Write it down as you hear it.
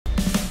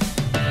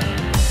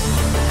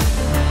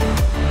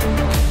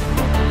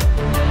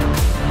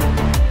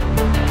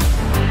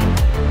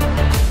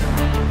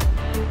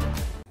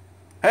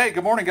Hey,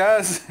 good morning,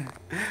 guys.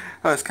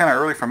 It's kind of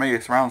early for me.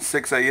 It's around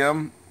 6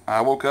 a.m.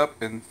 I woke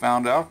up and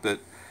found out that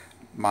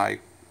my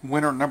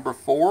winner number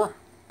 4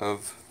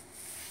 of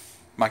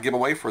my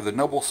giveaway for the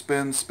Noble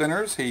Spin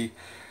Spinners, he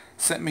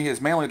sent me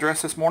his mailing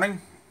address this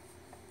morning,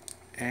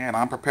 and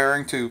I'm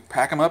preparing to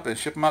pack them up and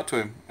ship them out to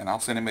him. And I'll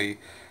send him a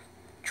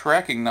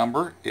tracking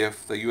number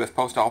if the U.S.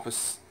 Post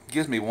Office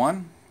gives me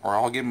one, or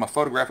I'll give him a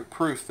photographic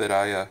proof that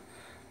I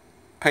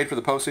paid for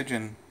the postage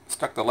and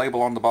stuck the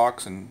label on the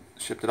box and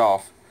shipped it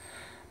off.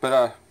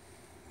 But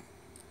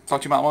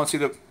thought you might want to see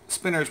the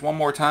spinners one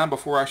more time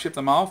before I ship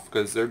them off,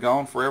 because they're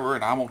gone forever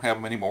and I won't have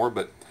them anymore.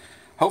 But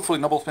hopefully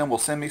Noble Spin will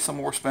send me some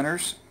more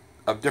spinners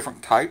of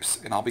different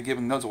types, and I'll be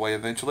giving those away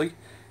eventually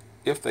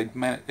if they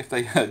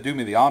do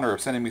me the honor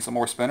of sending me some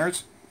more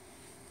spinners.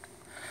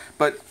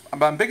 But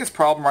my biggest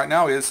problem right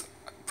now is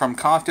from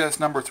contest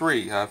number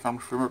 3.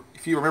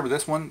 If you remember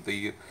this one,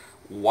 the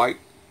white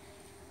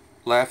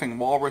laughing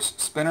walrus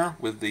spinner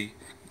with the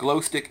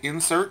glow stick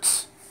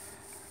inserts.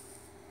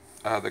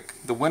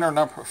 The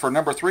winner for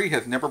number 3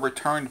 has never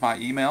returned my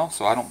email,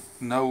 so I don't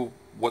know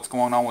what's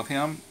going on with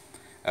him.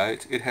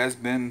 It has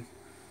been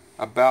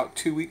about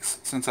 2 weeks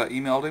since I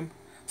emailed him.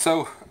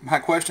 So my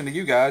question to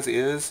you guys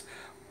is,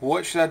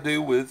 what should I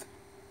do with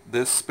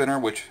this spinner,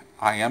 which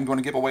I am going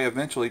to give away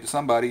eventually to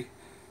somebody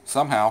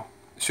somehow?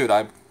 Should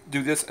I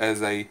do this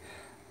as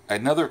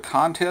another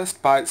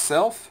contest by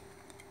itself,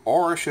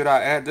 or should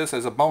I add this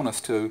as a bonus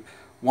to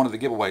one of the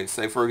giveaways?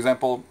 Say, for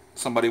example,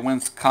 somebody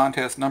wins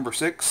contest number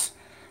 6.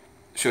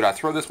 Should I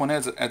throw this one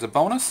as a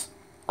bonus,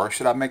 or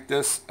should I make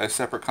this a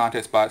separate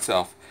contest by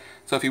itself?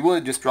 So if you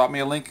would, just drop me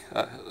a link,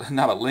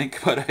 not a link,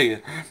 but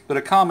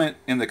a comment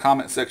in the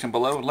comment section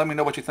below, and let me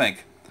know what you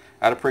think.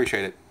 I'd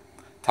appreciate it.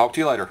 Talk to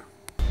you later.